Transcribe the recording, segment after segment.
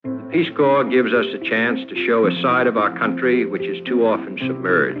Peace Corps gives us a chance to show a side of our country which is too often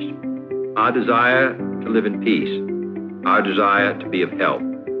submerged. Our desire to live in peace, our desire to be of help.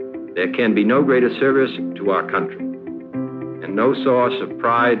 There can be no greater service to our country, and no source of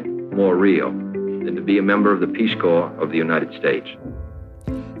pride more real than to be a member of the Peace Corps of the United States.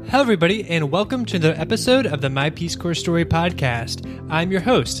 Hello, everybody, and welcome to another episode of the My Peace Corps Story podcast. I'm your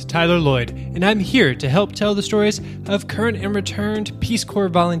host, Tyler Lloyd, and I'm here to help tell the stories of current and returned Peace Corps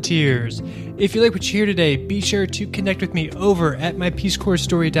volunteers. If you like what you hear today, be sure to connect with me over at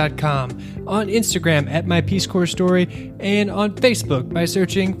mypeacecorpsstory.com, on Instagram at My Peace Corps Story, and on Facebook by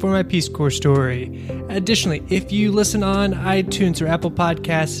searching for My Peace Corps Story. Additionally, if you listen on iTunes or Apple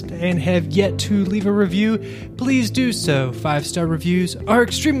Podcasts and have yet to leave a review, please do so. 5-star reviews are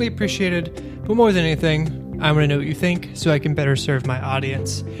extremely appreciated, but more than anything, I want to know what you think so I can better serve my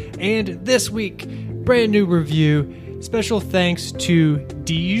audience. And this week, brand new review. Special thanks to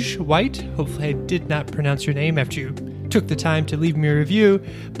Deej White. Hopefully I did not pronounce your name after you took the time to leave me a review,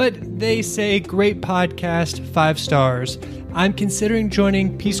 but they say, great podcast, 5 stars. I'm considering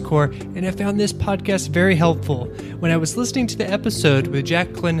joining Peace Corps, and I found this podcast very helpful. When I was listening to the episode with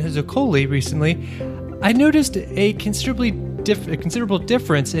Jacqueline Zaccoli recently, I noticed a considerable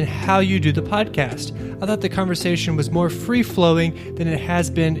difference in how you do the podcast. I thought the conversation was more free-flowing than it has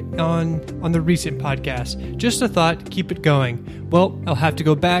been on the recent podcast. Just a thought, keep it going. Well, I'll have to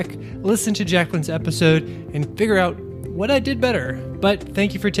go back, listen to Jacqueline's episode, and figure out what I did better. But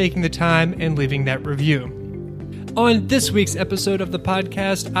thank you for taking the time and leaving that review. On this week's episode of the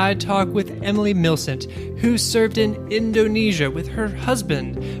podcast, I talk with Emily Milcent, who served in Indonesia with her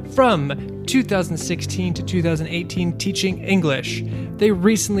husband from 2016 to 2018 teaching English. They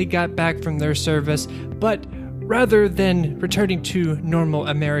recently got back from their service, but rather than returning to normal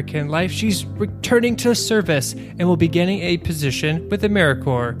American life, she's returning to service and will be getting a position with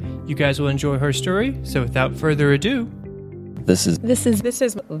AmeriCorps. You guys will enjoy her story, so without further ado, This is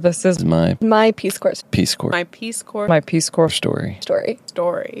my Peace Corps. Peace Corps. My Peace Corps. My Peace Corps story.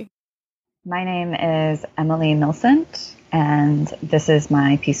 Story. My name is Emily Milcent, and this is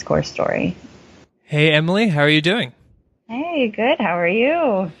my Peace Corps story. Hey Emily, how are you doing? Hey, good. How are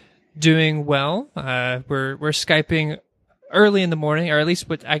you? Doing well. We're Skyping early in the morning, or at least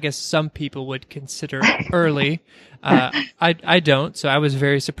what I guess some people would consider early. I don't, so I was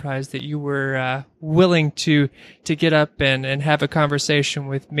very surprised that you were willing to get up and have a conversation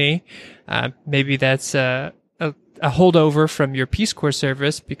with me. Maybe that's a holdover from your Peace Corps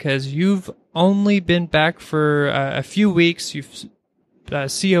service, because you've only been back for a few weeks. You've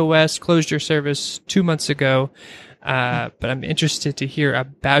COS closed your service 2 months ago. But I'm interested to hear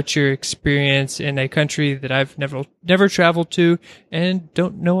about your experience in a country that I've never traveled to and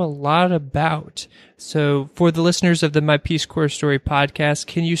don't know a lot about. So for the listeners of the My Peace Corps Story podcast,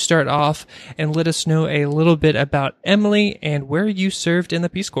 can you start off and let us know a little bit about Emily and where you served in the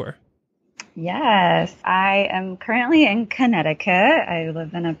Peace Corps? Yes, I am currently in Connecticut. I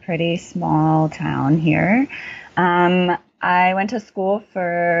live in a pretty small town here. I went to school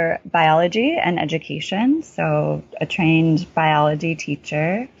for biology and education, so a trained biology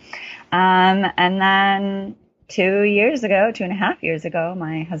teacher. And then 2.5 years ago,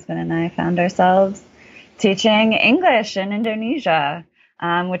 my husband and I found ourselves teaching English in Indonesia,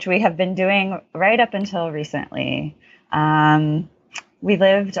 which we have been doing right up until recently. We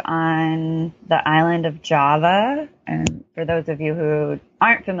lived on the island of Java, and for those of you who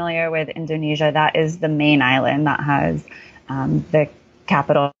aren't familiar with Indonesia, that is the main island that has the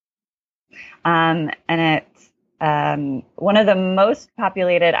capital. And it's one of the most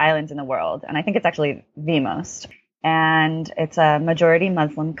populated islands in the world, and I think it's actually the most. And it's a majority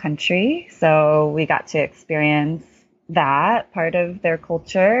Muslim country, so we got to experience that part of their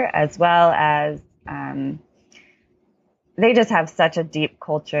culture, as well as they just have such a deep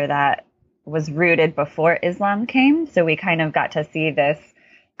culture that was rooted before Islam came. So we kind of got to see this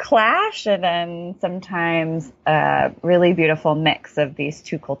clash, and then sometimes a really beautiful mix of these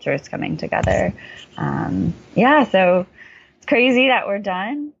two cultures coming together. So it's crazy that we're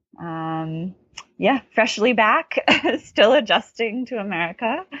done. Freshly back, still adjusting to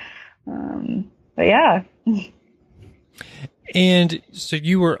America. But yeah. And so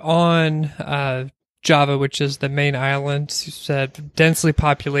you were on Java, which is the main island, you said densely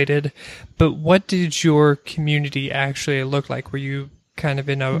populated, but what did your community actually look like? Were you kind of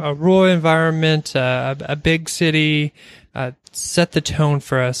in a rural environment, a big city? Set the tone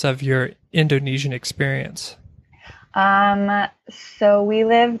for us of your Indonesian experience. So we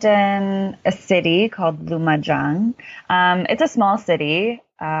lived in a city called Lumajang. It's a small city.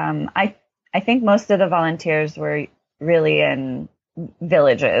 I think most of the volunteers were really in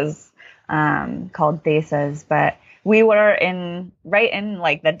villages called desas, but we were right in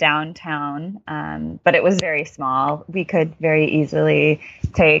like the downtown, but it was very small. We could very easily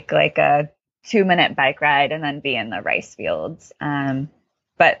take like a 2-minute bike ride and then be in the rice fields.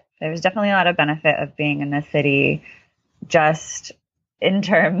 But there was definitely a lot of benefit of being in the city, just in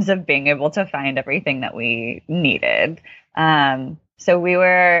terms of being able to find everything that we needed. So we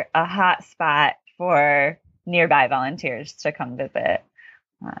were a hot spot for nearby volunteers to come visit.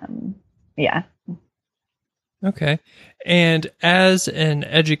 Yeah. Okay. And as an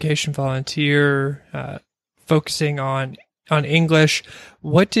education volunteer, focusing on English,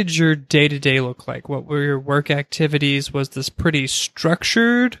 what did your day-to-day look like? What were your work activities? Was this pretty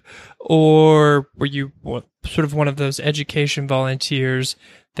structured, or were you sort of one of those education volunteers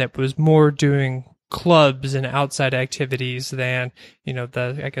that was more doing clubs and outside activities than,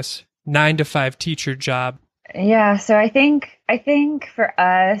 the, I guess, 9-to-5 teacher job? Yeah. So I think for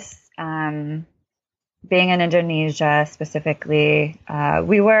us, being in Indonesia specifically,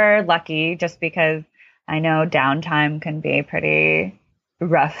 we were lucky just because I know downtime can be pretty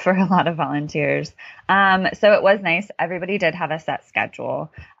rough for a lot of volunteers. So it was nice. Everybody did have a set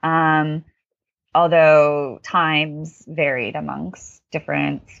schedule, although times varied amongst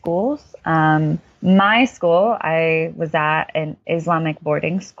different schools. My school, I was at an Islamic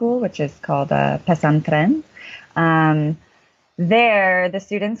boarding school, which is called Pesantren. There, the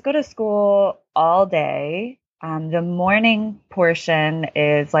students go to school all day. The morning portion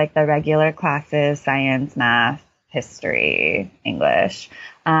is like the regular classes, science, math, history, English.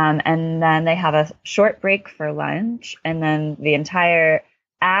 And then they have a short break for lunch. And then the entire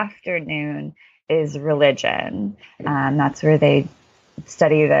afternoon is religion. That's where they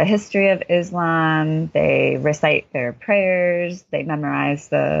study the history of Islam. They recite their prayers. They memorize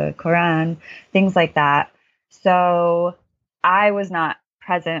the Quran, things like that. So I was not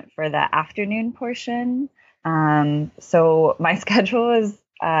present for the afternoon portion. So my schedule was,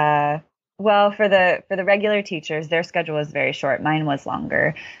 for the regular teachers, their schedule was very short. Mine was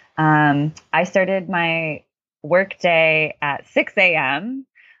longer. I started my work day at 6 a.m.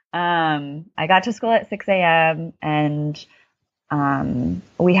 I got to school at 6 a.m. and,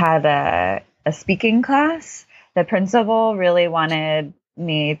 we had a speaking class. The principal really wanted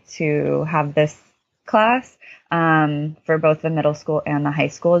me to have this class for both the middle school and the high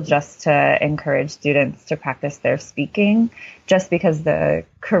school, just to encourage students to practice their speaking, just because the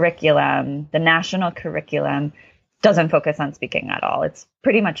national curriculum doesn't focus on speaking at all. It's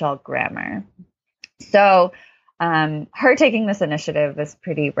pretty much all grammar. So her taking this initiative was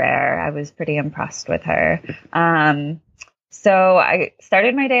pretty rare. I was pretty impressed with her. So I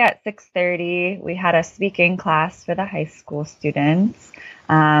started my day at 6:30. We had a speaking class for the high school students.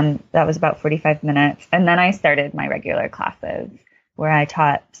 That was about 45 minutes. And then I started my regular classes where I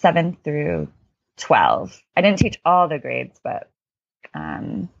taught 7 through 12. I didn't teach all the grades, but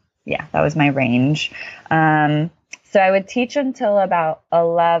that was my range. So I would teach until about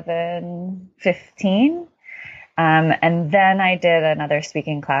 11:15. And then I did another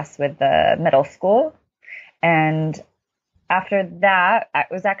speaking class with the middle school. And after that, it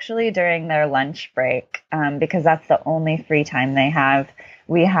was actually during their lunch break, because that's the only free time they have.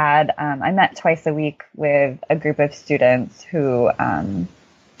 We had, I met twice a week with a group of students who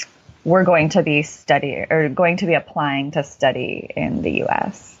were going to be applying to study in the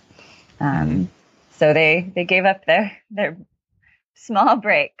U.S. So they gave up their small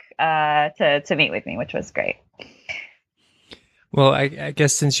break to meet with me, which was great. Well, I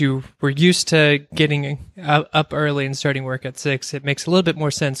guess since you were used to getting up early and starting work at 6, it makes a little bit more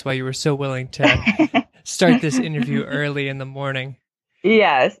sense why you were so willing to start this interview early in the morning.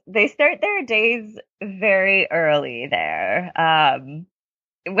 Yes, they start their days very early there.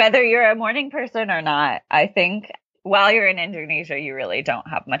 Whether you're a morning person or not, I think while you're in Indonesia, you really don't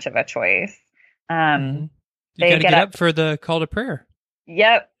have much of a choice. You got to get up for the call to prayer.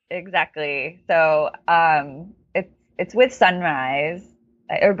 Yep, exactly. So it's with sunrise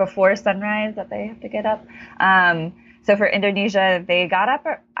or before sunrise that they have to get up. So for Indonesia, they got up,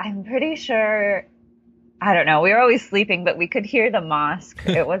 I'm pretty sure, I don't know, we were always sleeping, but we could hear the mosque.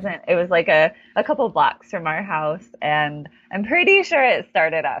 It was like a couple blocks from our house, and I'm pretty sure it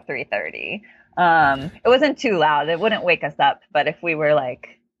started at 3:30. It wasn't too loud. It wouldn't wake us up, but if we were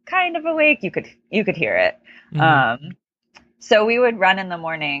like kind of awake, you could hear it. Mm-hmm. So we would run in the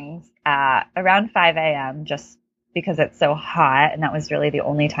mornings at around 5 a.m. just because it's so hot, and that was really the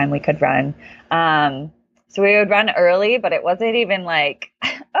only time we could run. So we would run early, but it wasn't even like,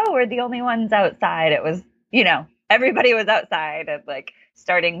 oh, we're the only ones outside. It was, everybody was outside and like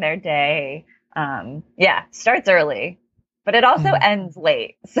starting their day. Starts early. but it also ends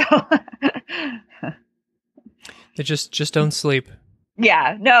late. So They just don't sleep.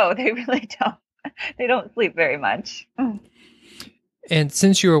 yeah, no, they really don't. They don't sleep very much. And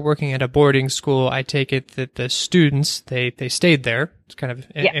since you were working at a boarding school, I take it that the students, they stayed there. It's kind of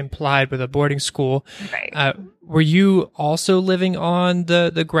implied with a boarding school. Right. Were you also living on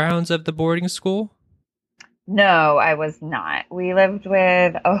the grounds of the boarding school? No, I was not. We lived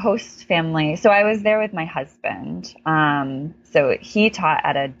with a host family. So I was there with my husband. So he taught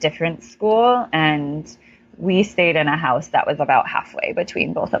at a different school, and we stayed in a house that was about halfway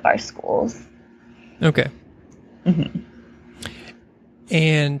between both of our schools. Okay. Mm-hmm.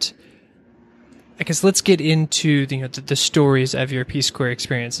 And I guess let's get into the stories of your Peace Corps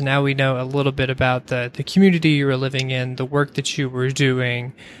experience. Now we know a little bit about the community you were living in, the work that you were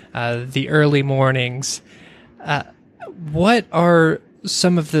doing, the early mornings. What are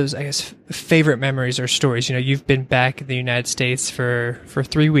some of those, I guess, favorite memories or stories? You've been back in the United States for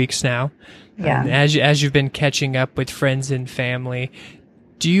 3 weeks now. Yeah. And as you've been catching up with friends and family,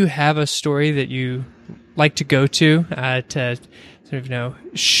 do you have a story that you like to go to sort of,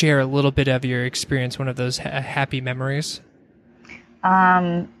 share a little bit of your experience, one of those happy memories?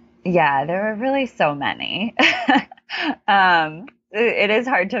 Yeah, there were really so many. It is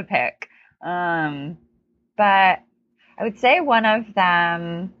hard to pick. But I would say one of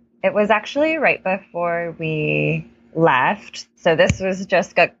them, it was actually right before we left. So this was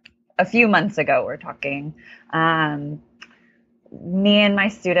just a few months ago, we're talking. Me and my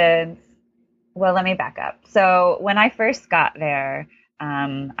students, well, let me back up. So when I first got there,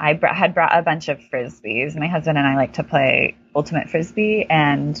 I had brought a bunch of Frisbees. My husband and I like to play ultimate Frisbee,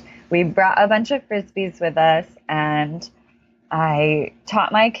 and we brought a bunch of Frisbees with us, and I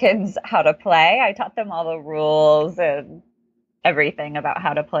taught my kids how to play. I taught them all the rules and everything about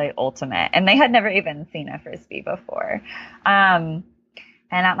how to play ultimate, and they had never even seen a Frisbee before. And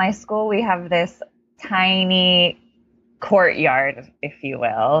at my school, we have this tiny courtyard, if you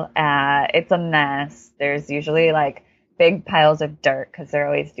will. It's a mess. There's usually like big piles of dirt because they're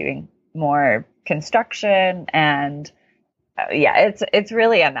always doing more construction, and it's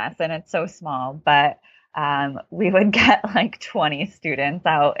really a mess, and it's so small. But we would get like 20 students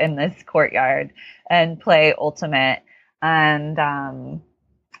out in this courtyard and play ultimate, and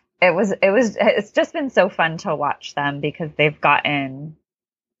it's just been so fun to watch them because they've gotten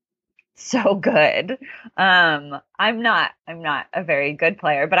so good. I'm not a very good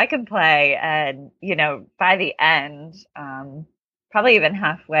player, but I can play, and by the end, probably even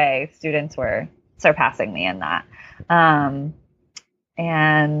halfway, students were surpassing me in that.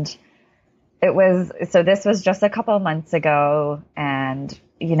 And this was just a couple of months ago, and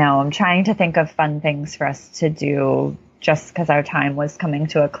I'm trying to think of fun things for us to do just because our time was coming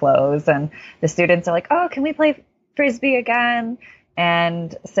to a close, and the students are like, "Oh, can we play Frisbee again?"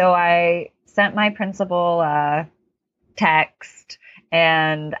 And so I sent my principal a text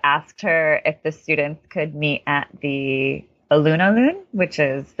and asked her if the students could meet at the Alunalun, which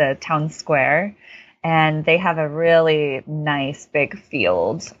is the town square. And they have a really nice big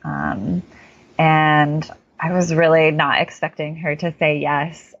field. And I was really not expecting her to say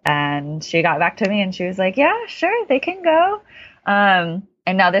yes. And she got back to me and she was like, "Yeah, sure, they can go."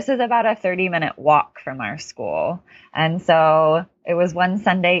 And now this is about a 30-minute walk from our school. And so it was one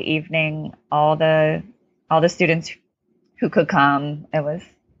Sunday evening, all the students who could come, it was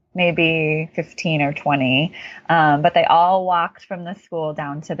maybe 15 or 20, but they all walked from the school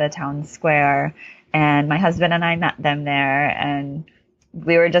down to the town square. And my husband and I met them there, and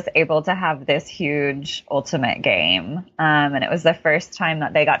we were just able to have this huge ultimate game. And it was the first time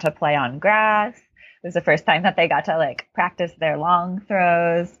that they got to play on grass. It was the first time that they got to practice their long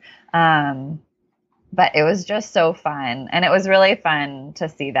throws. But it was just so fun. And it was really fun to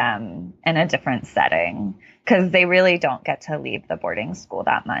see them in a different setting because they really don't get to leave the boarding school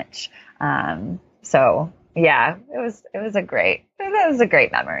that much. So yeah, it was a great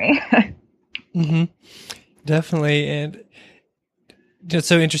memory. Mm-hmm. Definitely. And it's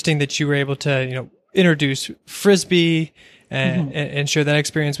so interesting that you were able to, introduce Frisbee and share that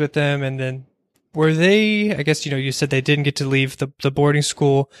experience with them. And then were they, I guess, you said they didn't get to leave the boarding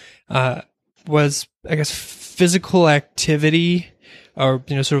school, was, I guess, physical activity or,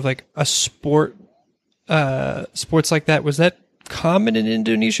 sort of like a sports like that. Was that common in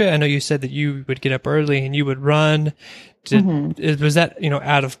Indonesia? I know you said that you would get up early and you would run. Was that,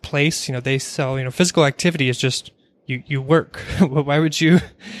 out of place? They sell, physical activity is just, you work. Why would you,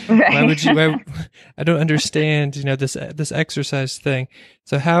 I don't understand, this exercise thing.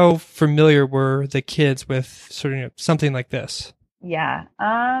 So how familiar were the kids with sort of something like this? Yeah.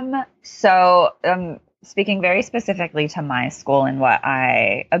 So, speaking very specifically to my school and what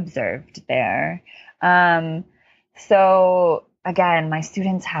I observed there. So again, my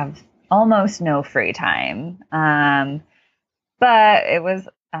students have almost no free time. But it was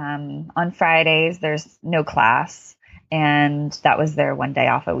on Fridays, there's no class, and that was their one day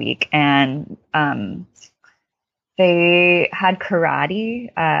off a week. And they had karate.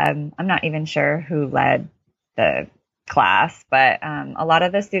 I'm not even sure who led the class, but a lot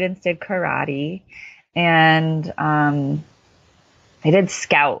of the students did karate, and they did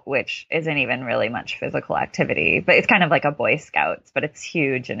scout, which isn't even really much physical activity, but it's kind of like a Boy Scouts, but it's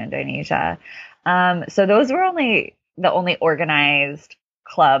huge in Indonesia. So those were the only organized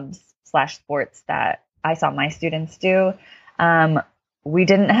clubs / sports that I saw my students do. We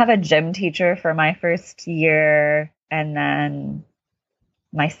didn't have a gym teacher for my first year, and then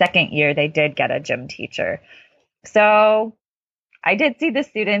my second year, they did get a gym teacher. So I did see the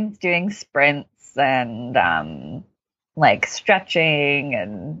students doing sprints and like stretching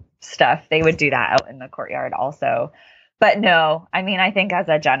and stuff. They would do that out in the courtyard also. But no, I mean, I think as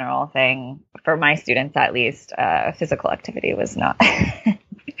a general thing, for my students at least, physical activity was not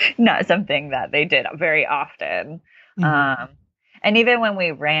not something that they did very often. Mm-hmm. And even when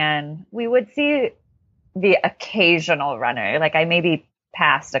we ran, we would see the occasional runner. Like I maybe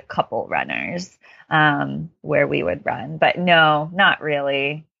passed a couple runners where we would run, but no, not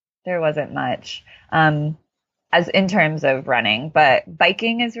really. There wasn't much as in terms of running, but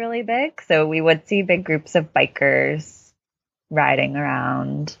biking is really big. So we would see big groups of bikers riding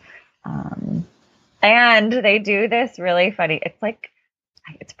around. And they do this really funny,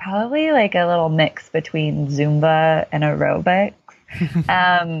 it's probably like a little mix between Zumba and aerobics.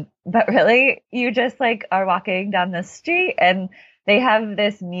 But really, you just like are walking down the street and they have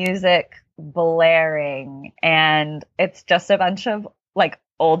this music blaring, and it's just a bunch of like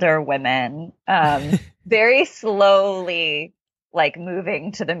older women, very slowly like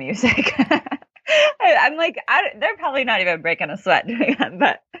moving to the music. I'm like, they're probably not even breaking a sweat doing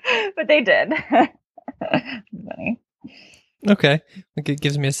that, but they did. Funny. Okay. It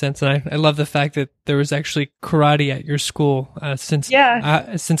gives me a sense. And I love the fact that there was actually karate at your school, since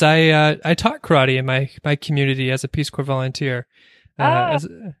I taught karate in my community as a Peace Corps volunteer,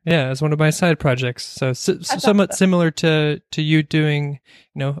 as one of my side projects. So somewhat similar to you doing,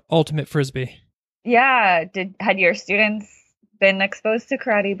 ultimate Frisbee. Yeah. Had your students been exposed to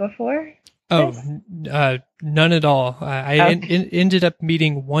karate before? Oh, none at all. I ended up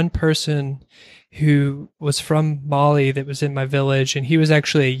meeting one person who was from Mali that was in my village, and he was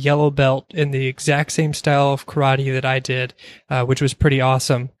actually a yellow belt in the exact same style of karate that I did, which was pretty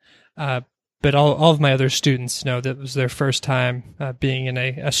awesome. But all of my other students know that was their first time being in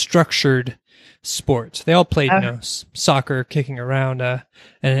a structured sport. They all played, soccer, kicking around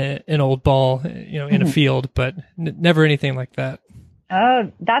an old ball, in a field, but never anything like that.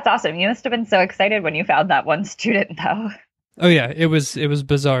 Oh, that's awesome. You must have been so excited when you found that one student, though. Oh yeah, it was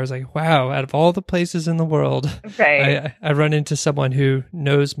bizarre. I was like, wow, out of all the places in the world, right. I run into someone who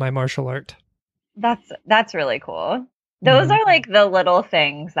knows my martial art. That's really cool. Those are like the little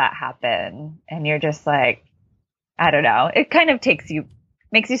things that happen, and you're just like, I don't know. It kind of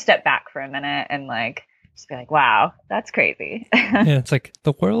makes you step back for a minute and like just be like, wow, that's crazy. Yeah, it's like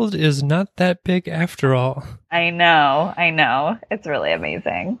the world is not that big after all. I know. It's really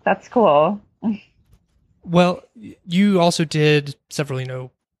amazing. That's cool. Well, you also did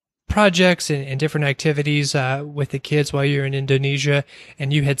several, projects and different activities with the kids while you were in Indonesia,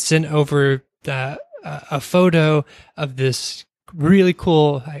 and you had sent over a photo of this really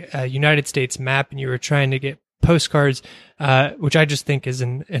cool United States map, and you were trying to get postcards, which I just think is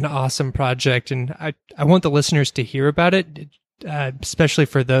an awesome project, and I want the listeners to hear about it, especially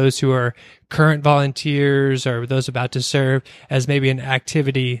for those who are current volunteers or those about to serve, as maybe an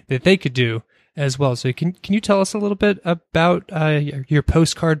activity that they could do as well. So can you tell us a little bit about your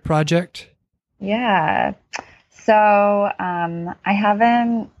postcard project? Yeah. So I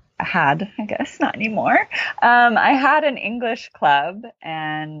haven't had, I guess not anymore. I had an English club,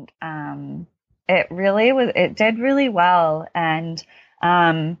 and it did really well. And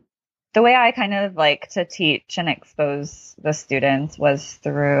the way I kind of like to teach and expose the students was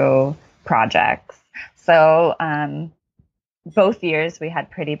through projects. So both years we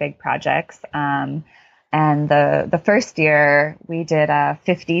had pretty big projects. And the first year we did a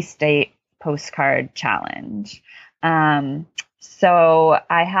 50 state postcard challenge. So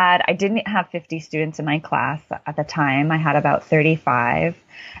I didn't have 50 students in my class at the time. I had about 35,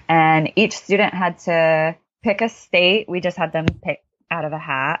 and each student had to pick a state. We just had them pick out of a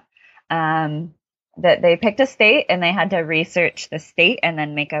hat. That they picked a state, and they had to research the state and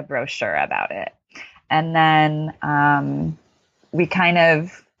then make a brochure about it. And then we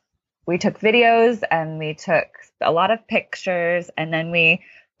took videos and we took a lot of pictures, and then we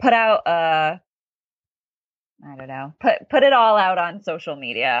put out put it all out on social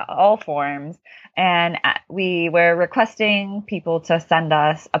media, all forms. And we were requesting people to send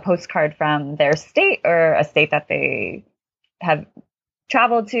us a postcard from their state or a state that they have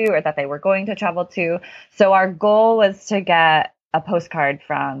traveled to or that they were going to travel to. So our goal was to get a postcard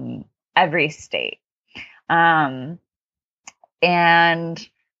from every state. And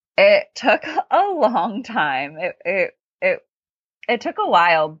it took a long time. It took a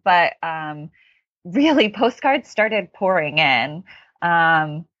while, but really postcards started pouring in.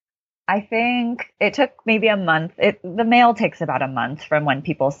 I think it took maybe a month. The mail takes about a month from when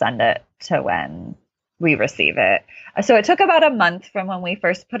people send it to when we receive it. So it took about a month from when we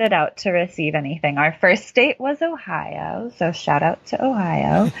first put it out to receive anything. Our first state was Ohio, so shout out to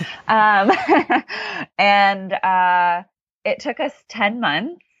Ohio. And it took us 10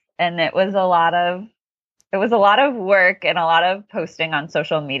 months, and it was a lot of work and a lot of posting on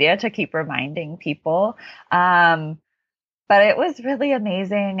social media to keep reminding people. But it was really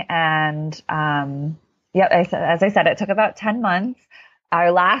amazing. And as I said, it took about 10 months.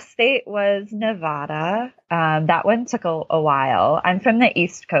 Our last state was Nevada. That one took a while. I'm from the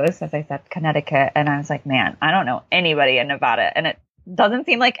East Coast, as I said, Connecticut. And I was like, man, I don't know anybody in Nevada. And it doesn't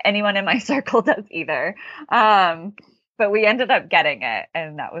seem like anyone in my circle does either. But we ended up getting it,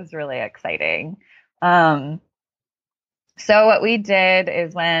 and that was really exciting. So what we did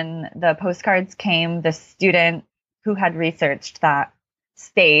is when the postcards came, the student who had researched that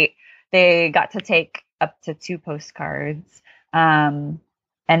state, they got to take up to 2 postcards. And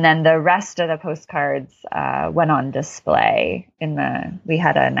then the rest of the postcards went on display we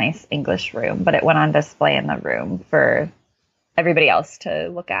had a nice English room, but it went on display in the room for everybody else to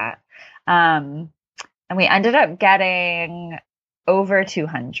look at. And we ended up getting over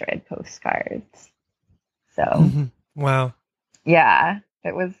 200 postcards. So, Wow. Yeah,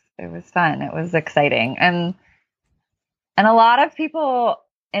 it was fun. It was exciting. And a lot of people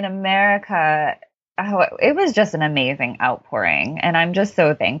in America, it was just an amazing outpouring. And I'm just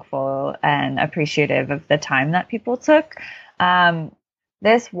so thankful and appreciative of the time that people took.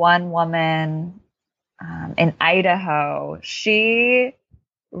 This one woman in Idaho, she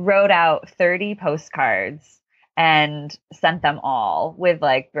wrote out 30 postcards and sent them all with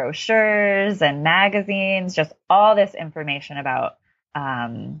like brochures and magazines, just all this information about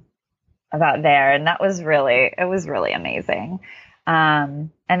there. And it was really amazing. And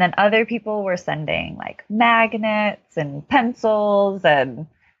then other people were sending like magnets and pencils and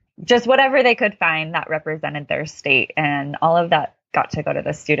just whatever they could find that represented their state. And all of that got to go to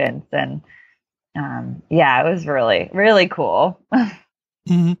the students. And it was really, really cool.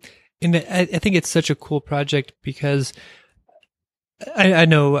 Mm-hmm. And I think it's such a cool project because I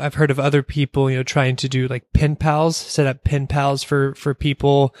know I've heard of other people, trying to do like pen pals, set up pen pals for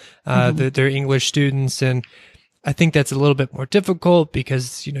people, their English students. And I think that's a little bit more difficult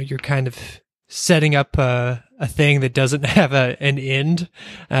because, you're kind of setting up a thing that doesn't have an end.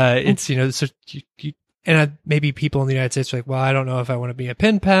 It's, so maybe people in the United States are like, well, I don't know if I want to be a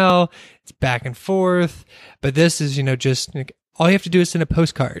pen pal. It's back and forth. But this is, just like, all you have to do is send a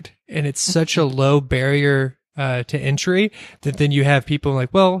postcard, and it's such a low barrier to entry that then you have people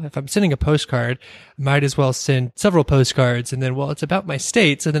like, well, if I'm sending a postcard, I might as well send several postcards, and then, well, it's about my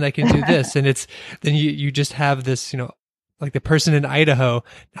state, so then I can do this. And then you just have this, like the person in Idaho,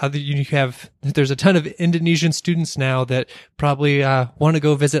 now that there's a ton of Indonesian students now that probably want to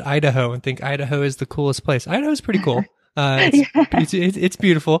go visit Idaho and think Idaho is the coolest place. Idaho's pretty cool. It's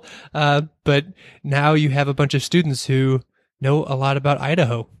beautiful. But now you have a bunch of students who know a lot about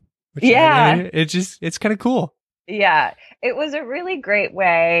Idaho. Which it's kind of cool. Yeah, it was a really great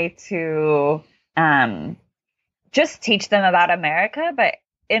way to just teach them about America, but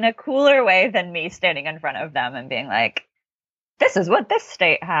in a cooler way than me standing in front of them and being like, this is what this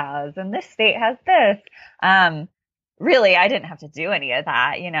state has, and this state has this. Really, I didn't have to do any of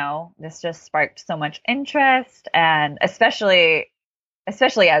that. This just sparked so much interest, and especially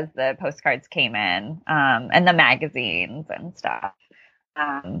as the postcards came in, and the magazines and stuff.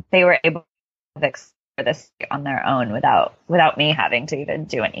 They were able to explore this on their own without me having to even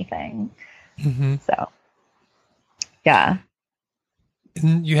do anything. Mm-hmm. So, yeah.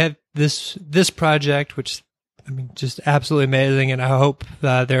 And you have this project, which just absolutely amazing. And I hope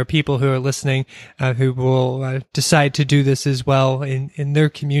there are people who are listening who will decide to do this as well in their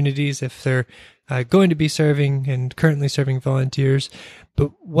communities if they're going to be serving and currently serving volunteers.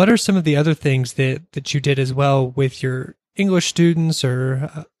 But what are some of the other things that you did as well with your English students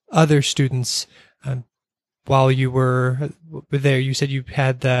or other students while you were there? You said you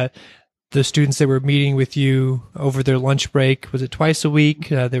had the students that were meeting with you over their lunch break. Was it twice a week?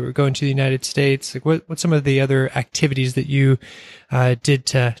 They were going to the United States. Like what's some of the other activities that you did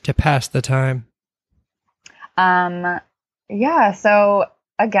to pass the time? Yeah. So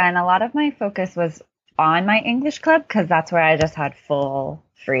again, a lot of my focus was on my English club because that's where I just had full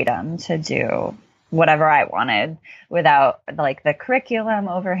freedom to do whatever I wanted without like the curriculum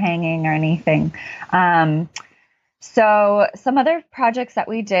overhanging or anything. So some other projects that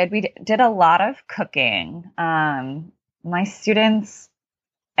we did a lot of cooking. My students,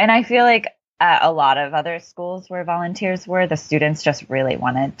 and I feel like at a lot of other schools where volunteers were, the students just really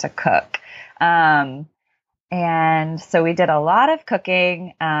wanted to cook. And so we did a lot of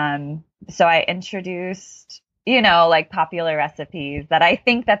cooking. So I introduced, like popular recipes that I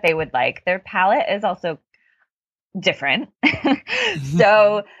think that they would like. Their palate is also different.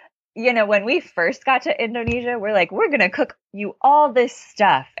 So, when we first got to Indonesia, we're like, we're going to cook you all this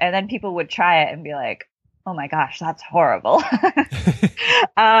stuff. And then people would try it and be like, oh my gosh, that's horrible.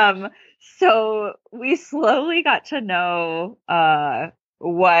 So we slowly got to know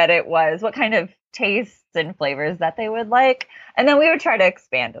what it was, what kind of tastes and flavors that they would like. And then we would try to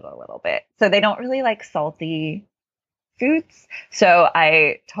expand it a little bit. So they don't really like salty foods. So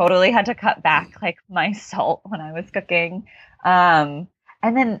I totally had to cut back like my salt when I was cooking. And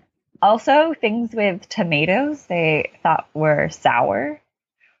then also things with tomatoes they thought were sour.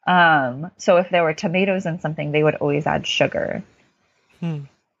 So if there were tomatoes in something, they would always add sugar.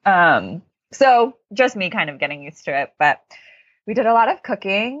 So just me kind of getting used to it, but we did a lot of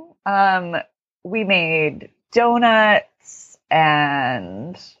cooking. We made donuts,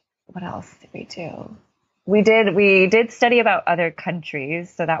 and what else did we do? We did study about other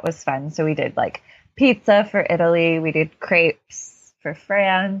countries, so that was fun. So we did like pizza for Italy. We did crepes for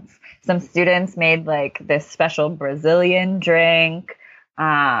France. Some students made like this special Brazilian drink.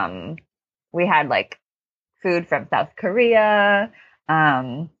 We had like food from South Korea.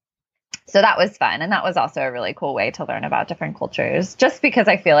 So that was fun. And that was also a really cool way to learn about different cultures, just because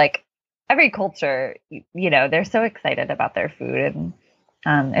I feel like every culture, they're so excited about their food,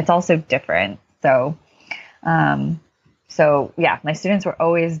 and it's also different. So yeah, my students were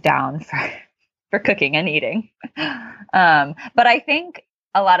always down for cooking and eating. But I think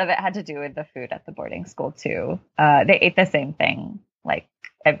a lot of it had to do with the food at the boarding school too. They ate the same thing like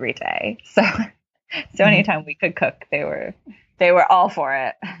every day. So anytime we could cook, they were all for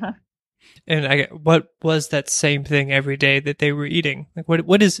it. And what was that same thing every day that they were eating? Like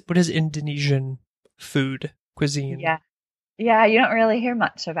what is Indonesian food cuisine? Yeah, you don't really hear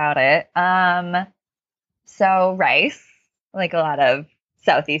much about it. So rice, like a lot of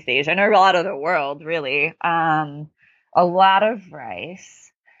Southeast Asian or a lot of the world, really. A lot of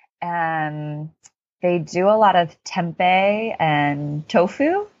rice. They do a lot of tempeh and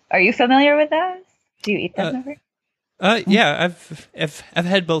tofu. Are you familiar with those? Do you eat them ever? Yeah, I've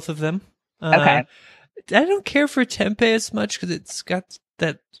had both of them. Okay. I don't care for tempeh as much because it's got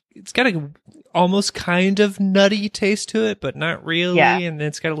a almost kind of nutty taste to it, but not really. Yeah. And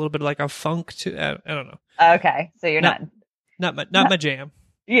it's got a little bit of like a funk to it. I don't know. Okay, so you're not my jam.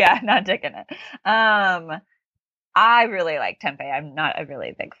 Yeah, not digging it. I really like tempeh. I'm not a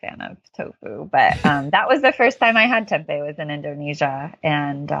really big fan of tofu, but that was the first time I had tempeh was in Indonesia,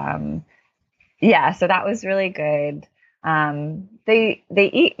 and yeah, so that was really good. They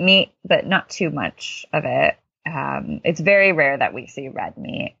eat meat, but not too much of it. It's very rare that we see red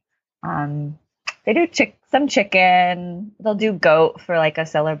meat. They do some chicken. They'll do goat for like a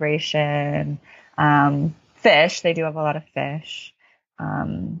celebration. Fish. They do have a lot of fish.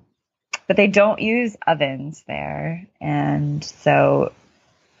 But they don't use ovens there. And so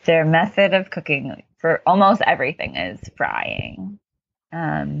their method of cooking for almost everything is frying.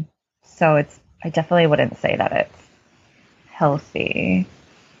 So I definitely wouldn't say that it's healthy.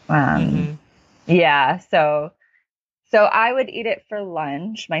 Yeah, so I would eat it for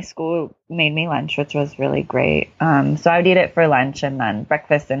lunch. My school made me lunch, which was really great. So I would eat it for lunch, and then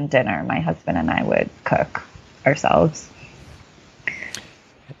breakfast and dinner, my husband and I would cook ourselves.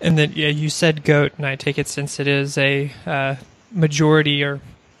 And then, yeah, you said goat, and I take it since it is a majority or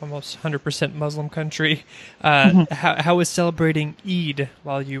almost 100% Muslim country, how was celebrating Eid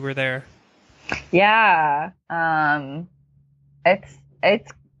while you were there? Yeah,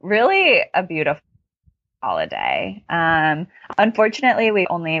 it's really a beautiful holiday. Unfortunately, we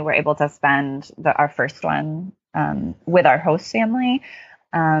only were able to spend our first one with our host family.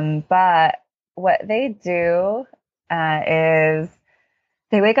 But what they do is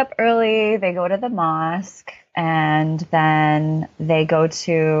they wake up early, they go to the mosque, and then they go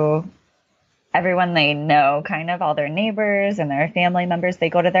to everyone they know, kind of all their neighbors and their family members. They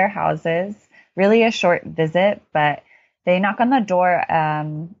go to their houses, really a short visit, but they knock on the door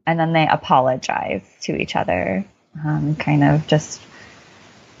and then they apologize to each other. Kind of just,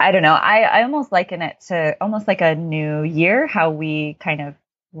 I don't know. I almost liken it to almost like a new year, how we kind of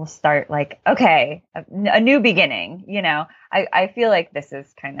will start like, okay, a new beginning, you know. I feel like this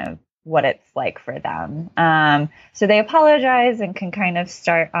is kind of what it's like for them. So they apologize and can kind of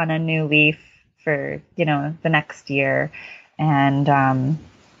start on a new leaf for, you know, the next year. And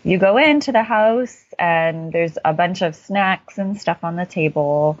you go into the house and there's a bunch of snacks and stuff on the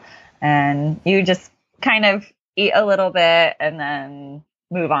table, and you just kind of eat a little bit and then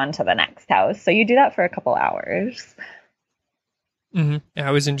move on to the next house. So you do that for a couple hours. Mm-hmm. I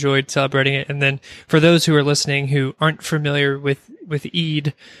always enjoyed celebrating it. And then for those who are listening who aren't familiar with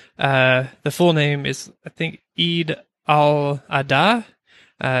Eid, the full name is, I think, Eid al-Adha.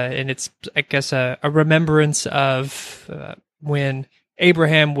 And it's, I guess, a remembrance of when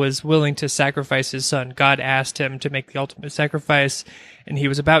Abraham was willing to sacrifice his son. God asked him to make the ultimate sacrifice, and he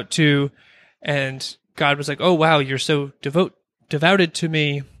was about to, and God was like, "Oh, wow, you're so devoted to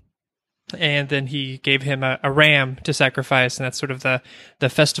me." And then he gave him a ram to sacrifice, and that's sort of the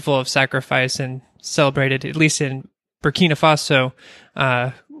festival of sacrifice, and celebrated, at least in Burkina Faso,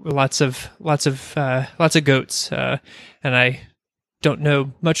 lots of goats. And I don't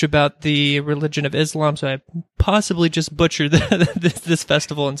know much about the religion of Islam, so I possibly just butchered this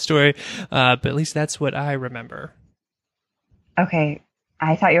festival and story, but at least that's what I remember. Okay.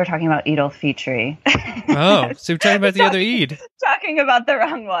 I thought you were talking about Eid al-Fitr. Oh, so we're talking about the other Eid. Talking about the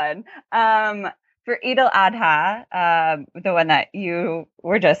wrong one. For Eid al-Adha, the one that you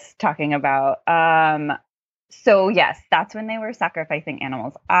were just talking about. So yes, that's when they were sacrificing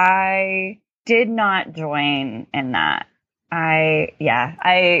animals. I did not join in that. I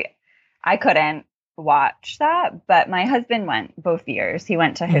couldn't watch that, but my husband went both years. He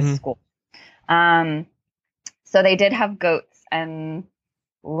went to his school. So they did have goats and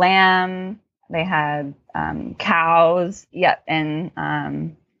lamb. They had cows. Yep.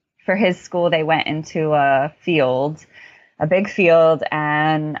 And for his school, they went into a big field,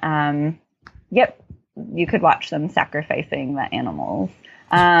 and yep, you could watch them sacrificing the animals.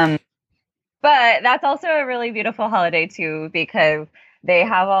 But that's also a really beautiful holiday too, because they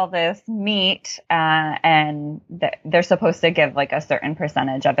have all this meat, and they're supposed to give like a certain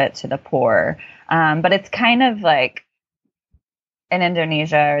percentage of it to the poor. But it's kind of like in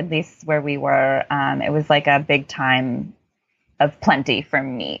Indonesia, or at least where we were, it was like a big time of plenty for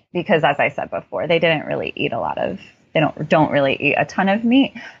meat, because as I said before, they didn't really eat they don't really eat a ton of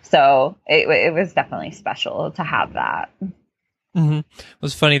meat. So it was definitely special to have that. Mm-hmm. It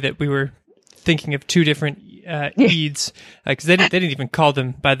was funny that we were thinking of two different Eids, because they didn't even call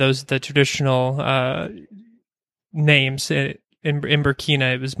them by the traditional names. In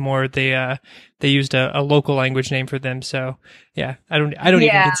Burkina, it was more they used a local language name for them. So yeah, I don't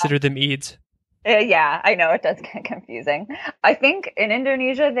even consider them Eids. Yeah, I know it does get confusing. I think in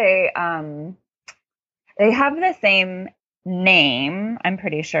Indonesia they have the same name, I'm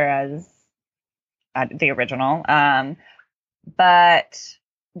pretty sure, as the original, but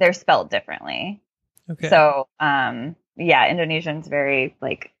they're spelled differently. Okay. So Indonesian's very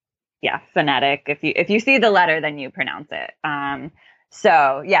phonetic. If you see the letter, then you pronounce it.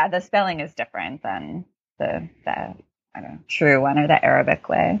 So yeah, the spelling is different than the true one, or the Arabic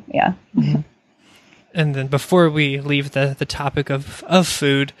way. Yeah. Mm-hmm. And then before we leave the topic of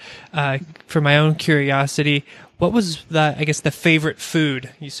food, for my own curiosity, what was the favorite food?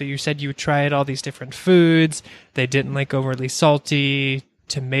 So you said you tried all these different foods. They didn't like overly salty.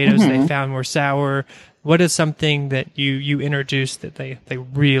 Tomatoes they found were sour. What is something that you introduced that they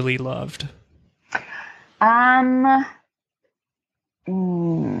really loved? So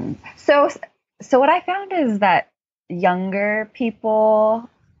what I found is that younger people,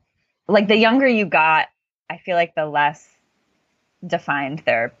 like the younger you got, I feel like the less defined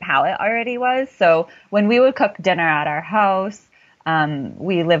their palate already was. So when we would cook dinner at our house,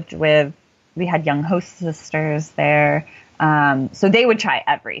 we had young host sisters there. So they would try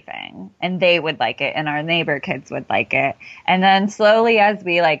everything and they would like it, and our neighbor kids would like it. And then slowly, as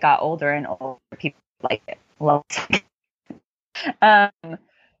we got older and older, people liked it.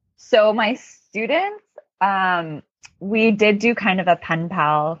 So my students, we did do kind of a pen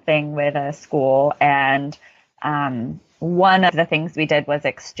pal thing with a school, and one of the things we did was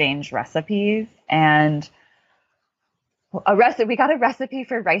exchange recipes, and we got a recipe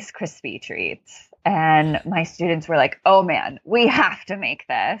for Rice Krispie treats. And my students were like, "Oh man, we have to make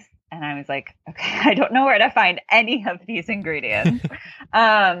this." And I was like, "Okay, I don't know where to find any of these ingredients."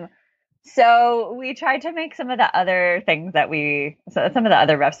 So we tried to make some of the other things some of the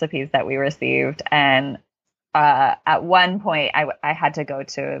other recipes that we received. And at one point, I had to go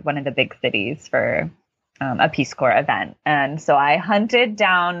to one of the big cities for a Peace Corps event. And so I hunted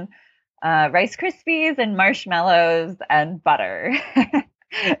down Rice Krispies and marshmallows and butter.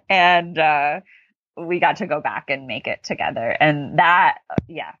 And we got to go back and make it together. And that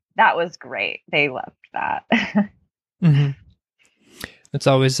was great. They loved that. Mm-hmm. It's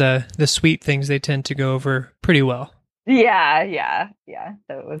always the sweet things, they tend to go over pretty well. Yeah.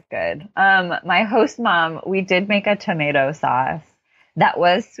 So it was good. My host mom, we did make a tomato sauce that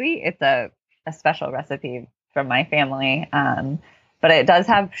was sweet. It's a special recipe from my family. But it does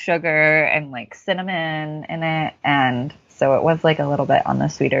have sugar and like cinnamon in it. And so it was like a little bit on the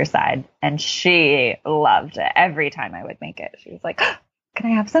sweeter side. And she loved it. Every time I would make it, she was like, oh,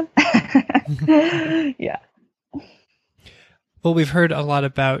 can I have some? Yeah. Well, we've heard a lot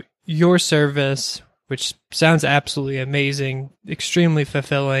about your service, which sounds absolutely amazing, extremely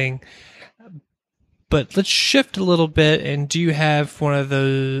fulfilling. But let's shift a little bit. And do you have one of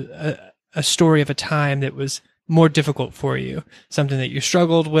those, a story of a time that was more difficult for you? Something that you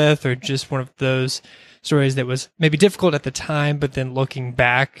struggled with, or just one of those stories that was maybe difficult at the time, but then looking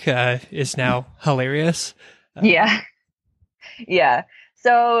back is now hilarious? Yeah.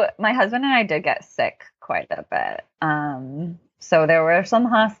 So my husband and I did get sick quite a bit. So there were some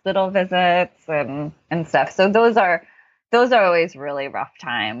hospital visits and stuff. So those are always really rough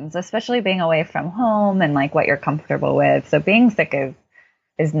times, especially being away from home and like what you're comfortable with. So being sick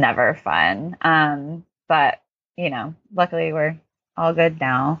is never fun. But luckily we're all good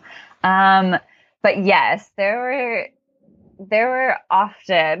now. But yes, there were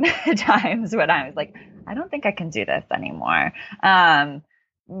often times when I was like, I don't think I can do this anymore.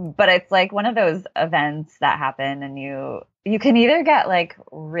 But it's like one of those events that happen, and you can either get like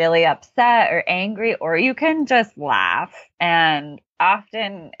really upset or angry, or you can just laugh. And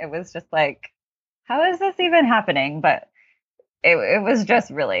often it was just like, how is this even happening? But it was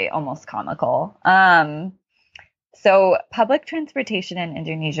just really almost comical. So public transportation in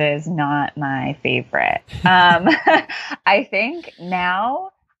Indonesia is not my favorite. I think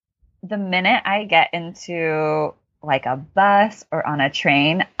now the minute I get into like a bus or on a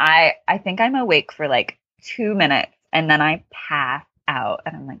train, I think I'm awake for like 2 minutes and then I pass out,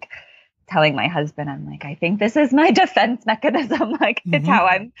 and I'm like telling my husband, I'm like, I think this is my defense mechanism. Like it's how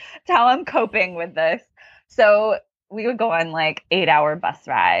I'm coping with this. So we would go on like 8-hour bus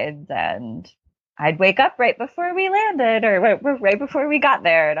rides, and I'd wake up right before we landed or right before we got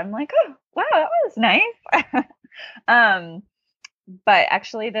there. And I'm like, oh, wow, that was nice. But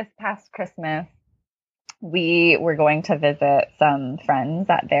actually this past Christmas, we were going to visit some friends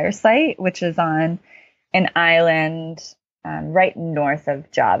at their site, which is on an island right north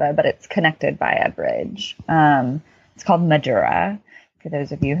of Java, but it's connected by a bridge. It's called Madura, for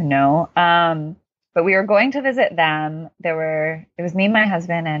those of you who know. But we were going to visit them. It was me, my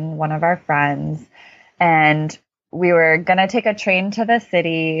husband, and one of our friends. And we were going to take a train to the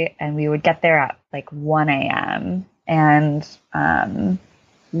city, and we would get there at like 1 a.m. And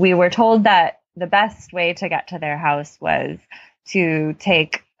we were told that the best way to get to their house was to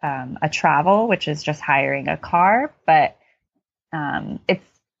take a travel, which is just hiring a car. But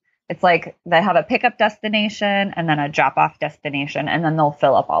it's like they have a pickup destination and then a drop-off destination, and then they'll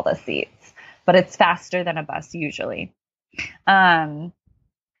fill up all the seats. But it's faster than a bus usually. So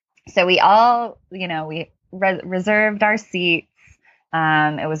we all, we reserved our seats.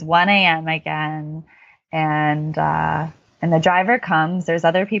 It was 1 a.m. again, and the driver comes. There's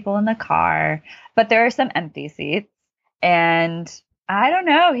other people in the car, but there are some empty seats. And I don't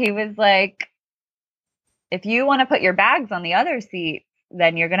know. He was like, if you want to put your bags on the other seat,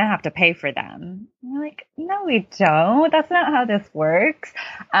 then you're going to have to pay for them. And we're like, no, we don't. That's not how this works.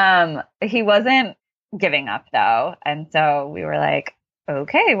 He wasn't giving up though. And so we were like,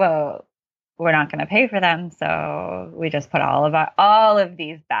 okay, well, we're not going to pay for them. So we just put all of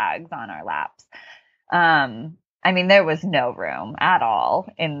these bags on our laps. I mean, there was no room at all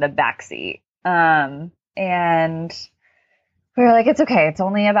in the back seat. And we were like, it's okay. It's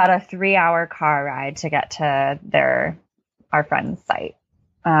only about a 3-hour car ride to get to our friend's site.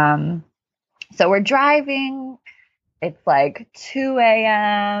 So we're driving. It's like 2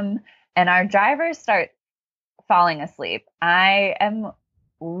 a.m. and our driver starts falling asleep. I am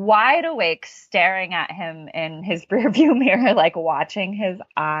wide awake, staring at him in his rearview mirror, like watching his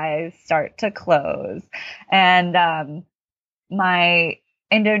eyes start to close. And my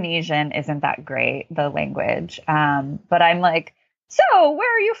Indonesian isn't that great, the language. But I'm like, so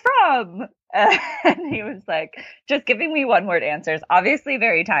where are you from? And he was like, just giving me one-word answers, obviously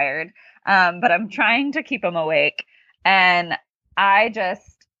very tired. but I'm trying to keep him awake. And I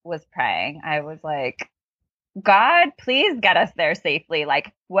just was praying. I was like, God, please get us there safely.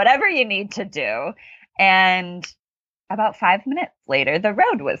 Like, whatever you need to do. And about 5 minutes later, the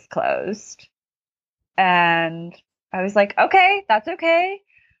road was closed. And I was like, okay, that's okay.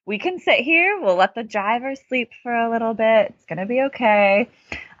 We can sit here. We'll let the driver sleep for a little bit. It's going to be okay.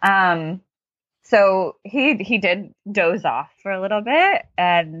 So he did doze off for a little bit.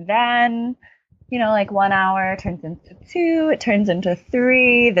 And then, like 1 hour turns into 2, it turns into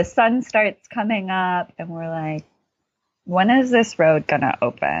 3. The sun starts coming up and we're like, when is this road going to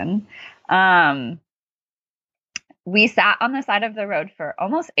open? We sat on the side of the road for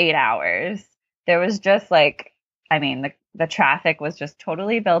almost 8 hours. There was just the traffic was just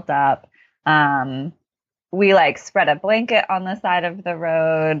totally built up. We spread a blanket on the side of the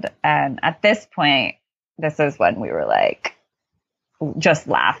road. And at this point, this is when we were just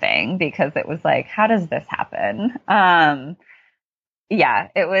laughing because it was like, how does this happen? Yeah,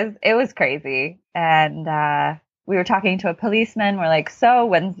 it was crazy. And, we were talking to a policeman. We're like, so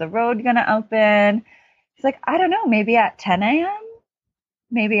when's the road going to open? He's like, I don't know, maybe at 10 a.m.,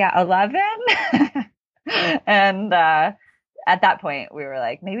 maybe at 11. And at that point, we were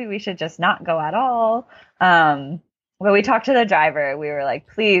like, maybe we should just not go at all. When we talked to the driver, we were like,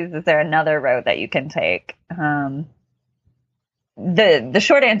 please, is there another road that you can take? The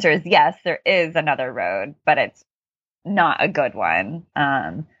short answer is yes, there is another road, but it's not a good one.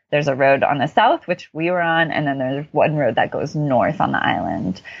 There's a road on the south, which we were on, and then there's one road that goes north on the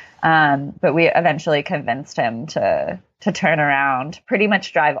island. But we eventually convinced him to turn around, pretty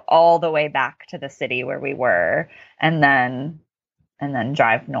much drive all the way back to the city where we were, and then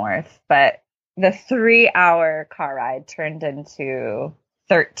drive north. But the 3-hour car ride turned into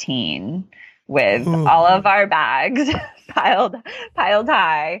 13 with all of our bags piled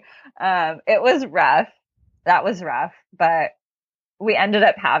high. It was rough. That was rough, but we ended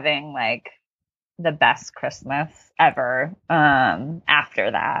up having the best Christmas ever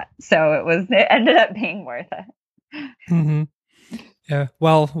after that. So it ended up being worth it. Mm-hmm. Yeah.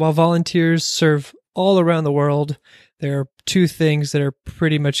 While volunteers serve all around the world, there are two things that are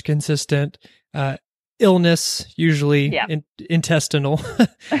pretty much consistent. Illness, usually intestinal,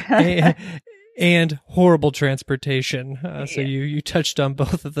 and horrible transportation. So you touched on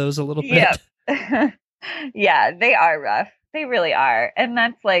both of those a little bit. Yep. Yeah, they are rough. They really are. And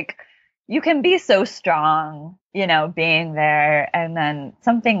that's you can be so strong, being there, and then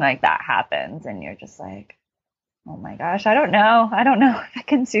something like that happens and you're just like, oh my gosh, I don't know if I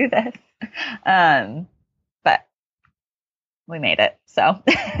can do this. But we made it. So.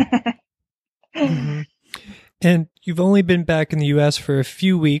 Mm-hmm. And you've only been back in the US for a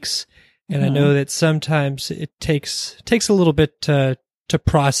few weeks. And I know that sometimes it takes a little bit to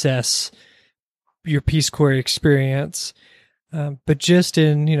process your Peace Corps experience. But just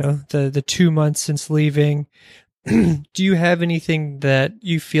in, the 2 months since leaving, do you have anything that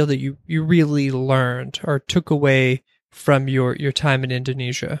you feel that you really learned or took away from your time in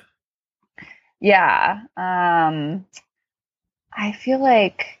Indonesia? Yeah. I feel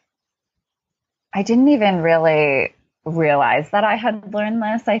like I didn't even really realize that I had learned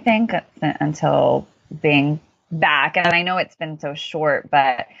this, I think, until being back. And I know it's been so short,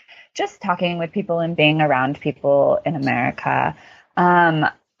 but just talking with people and being around people in America,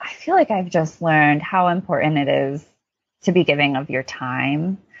 I feel like I've just learned how important it is to be giving of your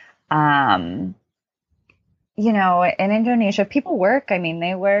time. In Indonesia, people work. I mean,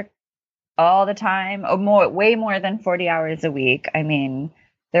 they work all the time, way more than 40 hours a week. I mean,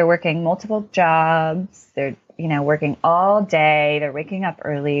 they're working multiple jobs. They're, working all day. They're waking up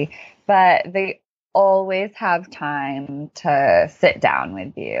early, but they always have time to sit down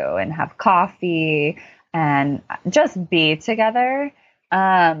with you and have coffee and just be together.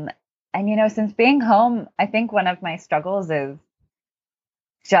 And, since being home, I think one of my struggles is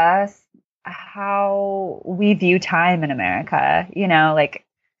just how we view time in America.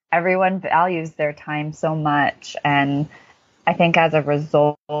 Everyone values their time so much. And I think as a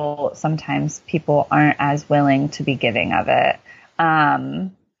result, sometimes people aren't as willing to be giving of it.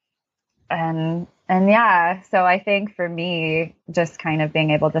 And yeah, so I think for me, just kind of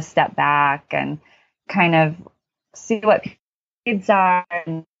being able to step back and kind of see what needs are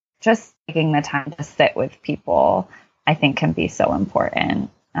and just taking the time to sit with people, I think can be so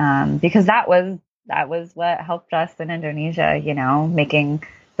important. Because that was what helped us in Indonesia, making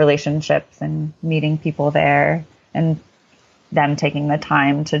relationships and meeting people there and them taking the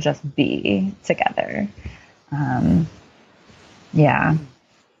time to just be together. Yeah.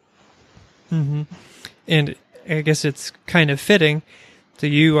 Mm-hmm. And I guess it's kind of fitting. So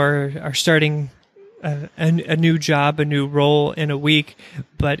you are starting a new job, a new role in a week,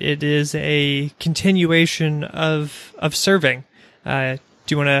 but it is a continuation of serving. Do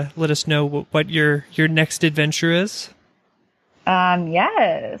you want to let us know what your next adventure is?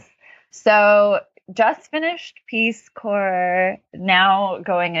 Yes. So just finished Peace Corps, now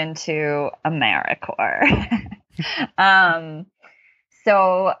going into AmeriCorps.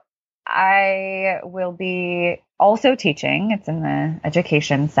 So I will be also teaching. It's in the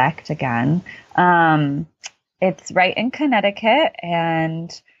education sect again. It's right in Connecticut,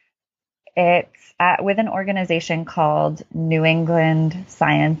 and it's with an organization called New England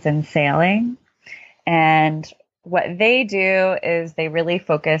Science and Sailing. And what they do is they really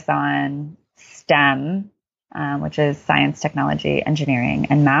focus on STEM, which is science, technology, engineering,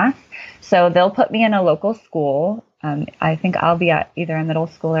 and math. So they'll put me in a local school. I think I'll be at either a middle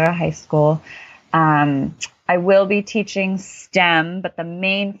school or a high school. I will be teaching STEM, but the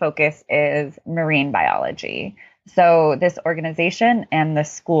main focus is marine biology. So this organization and the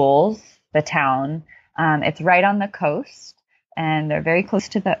schools, the town, it's right on the coast, and they're very close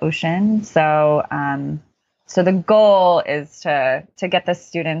to the ocean. So the goal is to get the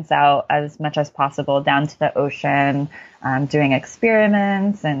students out as much as possible down to the ocean, doing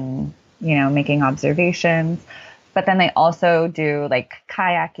experiments and, making observations. But then they also do like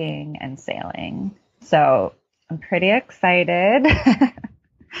kayaking and sailing. So I'm pretty excited.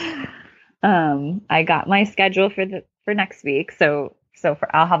 I got my schedule for next week. So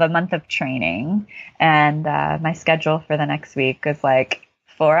I'll have a month of training, and my schedule for the next week is like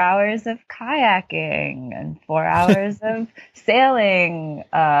 4 hours of kayaking and 4 hours of sailing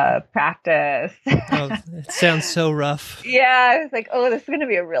practice. Oh, it sounds so rough. Yeah, I was like, oh, this is going to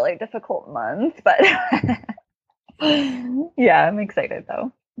be a really difficult month, but yeah, I'm excited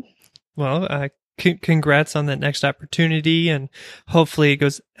though. Well, congrats on that next opportunity, and hopefully it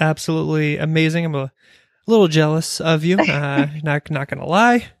goes absolutely amazing. I'm a little jealous of you. Not gonna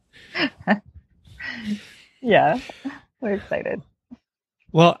lie. Yeah, we're excited.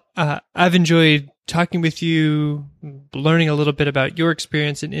 Well, I've enjoyed talking with you, learning a little bit about your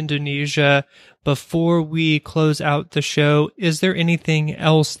experience in Indonesia. Before we close out the show, is there anything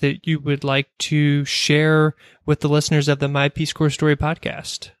else that you would like to share with the listeners of the My Peace Corps Story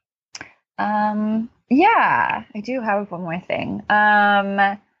podcast? Yeah, I do have one more thing.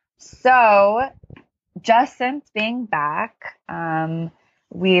 So just since being back,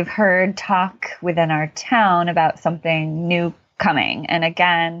 we've heard talk within our town about something new coming. And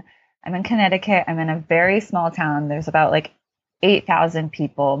again, I'm in Connecticut. I'm in a very small town. There's about like 8,000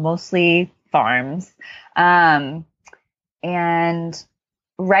 people, mostly farms. And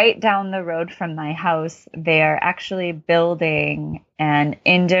right down the road from my house, they're actually building an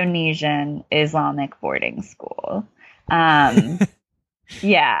Indonesian Islamic boarding school.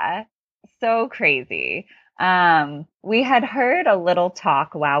 Yeah, so crazy. We had heard a little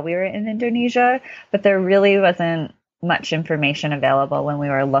talk while we were in Indonesia, but there really wasn't much information available when we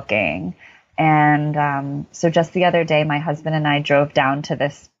were looking. And so just the other day, my husband and I drove down to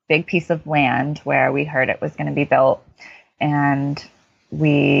this big piece of land where we heard it was going to be built. And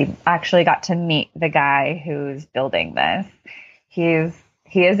we actually got to meet the guy who's building this. He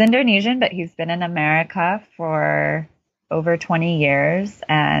is Indonesian, but he's been in America for over 20 years,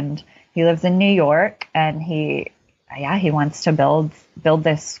 and he lives in New York, and he wants to build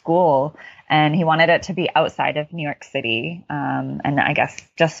this school, and he wanted it to be outside of New York City. And I guess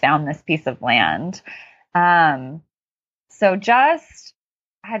just found this piece of land. So just,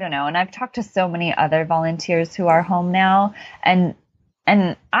 I don't know. And I've talked to so many other volunteers who are home now, and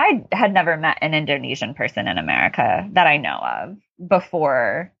I had never met an Indonesian person in America that I know of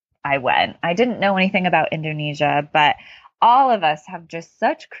before I went. I didn't know anything about Indonesia, but all of us have just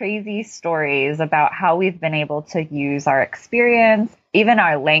such crazy stories about how we've been able to use our experience, even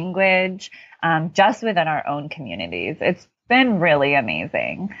our language, just within our own communities. It's been really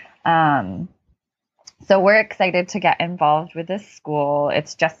amazing. So we're excited to get involved with this school.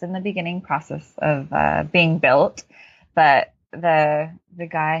 It's just in the beginning process of being built, but the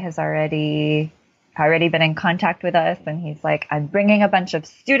guy has already been in contact with us, and he's like, I'm bringing a bunch of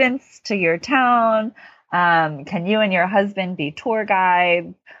students to your town. Can you and your husband be tour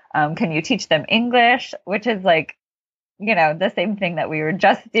guides? Can you teach them English? Which is like, the same thing that we were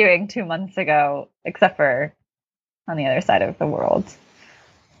just doing 2 months ago, except for on the other side of the world.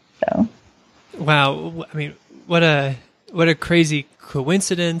 So, wow. I mean, what a crazy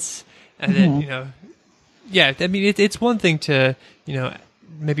coincidence. And then, yeah, I mean, it's one thing to,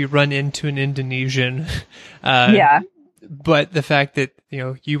 maybe run into an Indonesian. Yeah. But the fact that,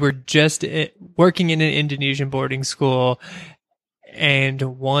 you were just working in an Indonesian boarding school and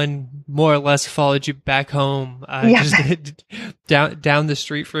one more or less followed you back home, just down the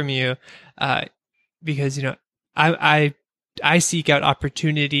street from you, because I seek out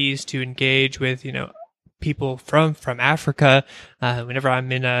opportunities to engage with people from Africa. Whenever I'm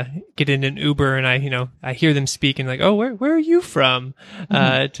get in an Uber and I hear them speak and like, oh, where are you from?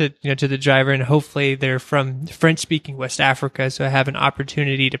 To the driver, and hopefully they're from French speaking West Africa. So I have an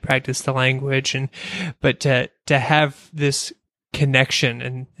opportunity to practice the language, but to have this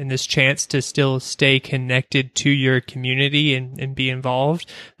connection and this chance to still stay connected to your community and be involved.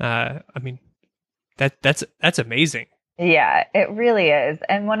 I mean, that's amazing. Yeah, it really is.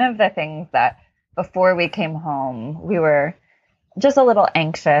 And one of the things that before we came home, we were just a little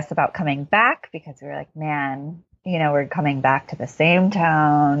anxious about coming back, because we were like, man, we're coming back to the same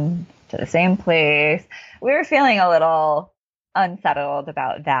town, to the same place. We were feeling a little unsettled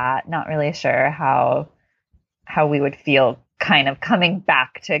about that, not really sure how we would feel kind of coming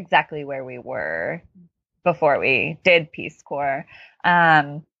back to exactly where we were before we did Peace Corps.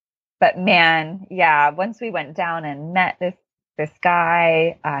 But man, yeah, once we went down and met this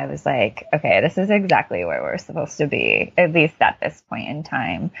guy, I was like, okay, this is exactly where we're supposed to be, at least at this point in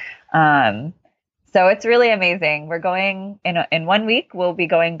time. So it's really amazing. We're going in 1 week, we'll be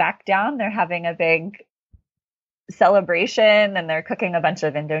going back down. They're having a big celebration and they're cooking a bunch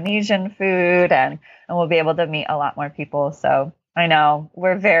of Indonesian food, and we'll be able to meet a lot more people. So I know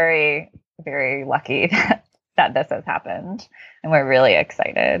we're very, very lucky that this has happened, and we're really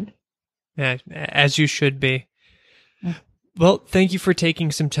excited. Yeah, as you should be. Well, thank you for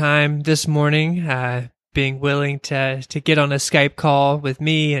taking some time this morning, being willing to get on a Skype call with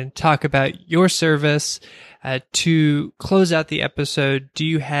me and talk about your service. To close out the episode, do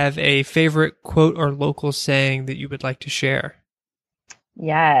you have a favorite quote or local saying that you would like to share?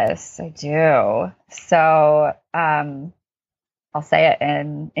 Yes, I do. So I'll say it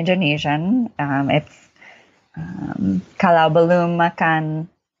in Indonesian. It's kalau belum makan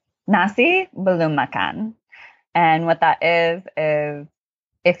nasi, belum makan. And what that is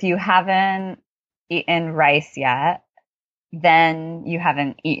if you haven't eaten rice yet, then you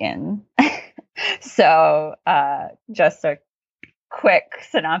haven't eaten. So just a quick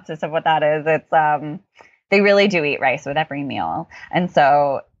synopsis of what that is. It's they really do eat rice with every meal. And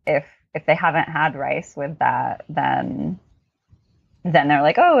so if they haven't had rice with that, then they're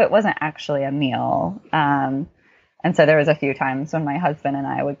like, oh, it wasn't actually a meal. And so there was a few times when my husband and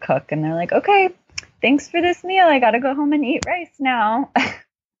I would cook and they're like, okay, thanks for this meal. I got to go home and eat rice now.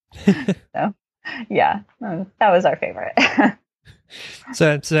 So yeah, that was our favorite.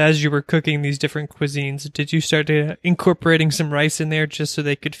 So as you were cooking these different cuisines, did you start incorporating some rice in there just so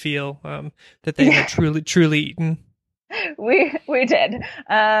they could feel that they had truly eaten? We did.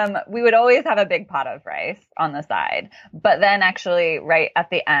 We would always have a big pot of rice on the side, but then actually right at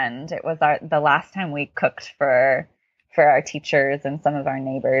the end, it was the last time we cooked for our teachers and some of our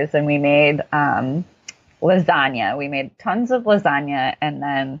neighbors, and we made lasagna. We made tons of lasagna, and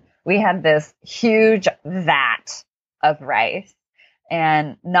then we had this huge vat of rice,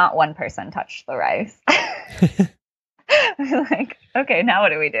 and not one person touched the rice. I was like, okay, now what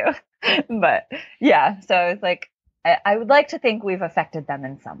do we do? But yeah, so it's like, I would like to think we've affected them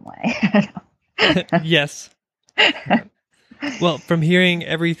in some way. Yes. Well, from hearing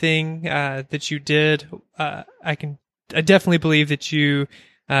everything that you did, I definitely believe that you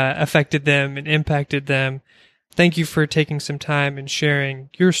affected them and impacted them. Thank you for taking some time and sharing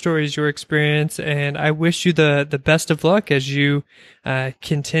your stories, your experience, and I wish you the best of luck as you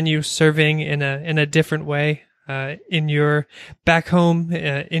continue serving in a different way in your back home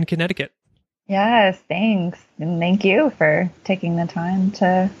in Connecticut. Yes, thanks. And thank you for taking the time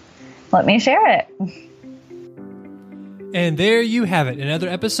to let me share it. And there you have it, another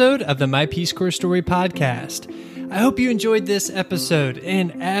episode of the My Peace Corps Story podcast. I hope you enjoyed this episode,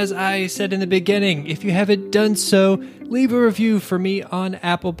 and as I said in the beginning, if you haven't done so, leave a review for me on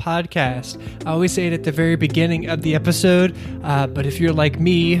Apple Podcast. I always say it at the very beginning of the episode, but if you're like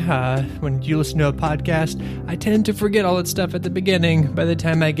me, when you listen to a podcast, I tend to forget all that stuff at the beginning by the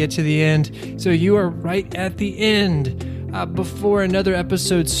time I get to the end, so you are right at the end. Before another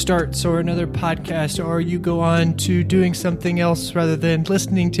episode starts or another podcast, or you go on to doing something else rather than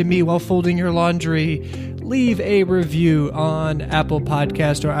listening to me while folding your laundry, leave a review on Apple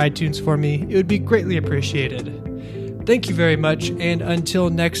Podcast or iTunes for me. It would be greatly appreciated. Thank you very much, and until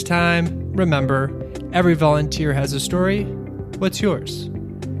next time, remember, every volunteer has a story. What's yours?